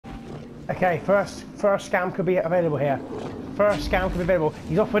Okay, first scam could be available here. First scam could be available.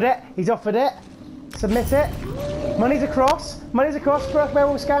 He's offered it. He's offered it. Submit it. Money's across. Money's across. First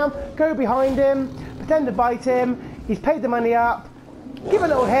werewolf scam. Go behind him. Pretend to bite him. He's paid the money up. Give a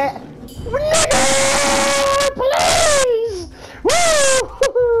little hit. Please! Woo!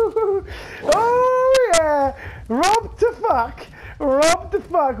 Oh yeah! Rob to fuck! Rob to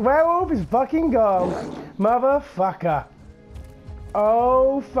fuck! Werewolf is fucking gone. Motherfucker.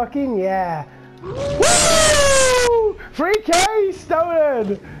 Oh fucking yeah. Woo! 3K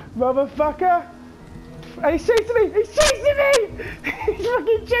stolen! Motherfucker! And he's chasing me! He's chasing me! He's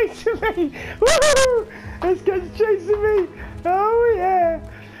fucking chasing me! Woo! This guy's chasing me! Oh yeah!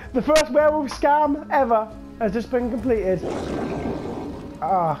 The first werewolf scam ever has just been completed.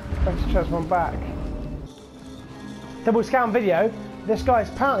 Ah, let's transform back. Double scam video. This guy's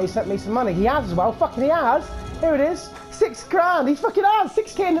apparently sent me some money. He has as well. Fucking he has. Here it is. 6 grand. He fucking has.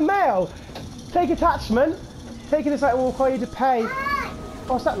 6K in the mail. Take attachment. Taking this out will require you to pay.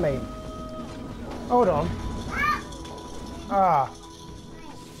 What's that mean? Hold on. Ah.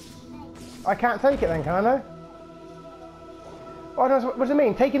 I can't take it then, can I? What does it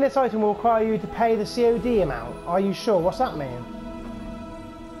mean? Taking this item will require you to pay the COD amount. Are you sure? What's that mean?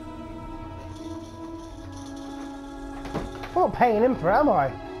 I'm not paying him for it, am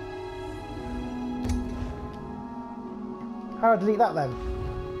I? How do I delete that then?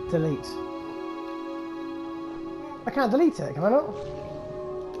 Delete. I can't delete it, can I not?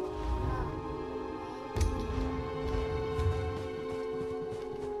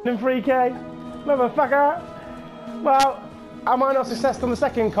 In 3K, motherfucker. Well, I might not success on the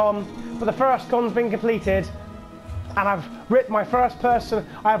second con, but the first con's been completed, and I've ripped my first person.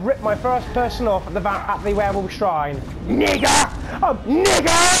 I have ripped my first person off at the werewolf shrine. Nigger,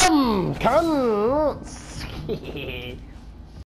 nigger, cunts.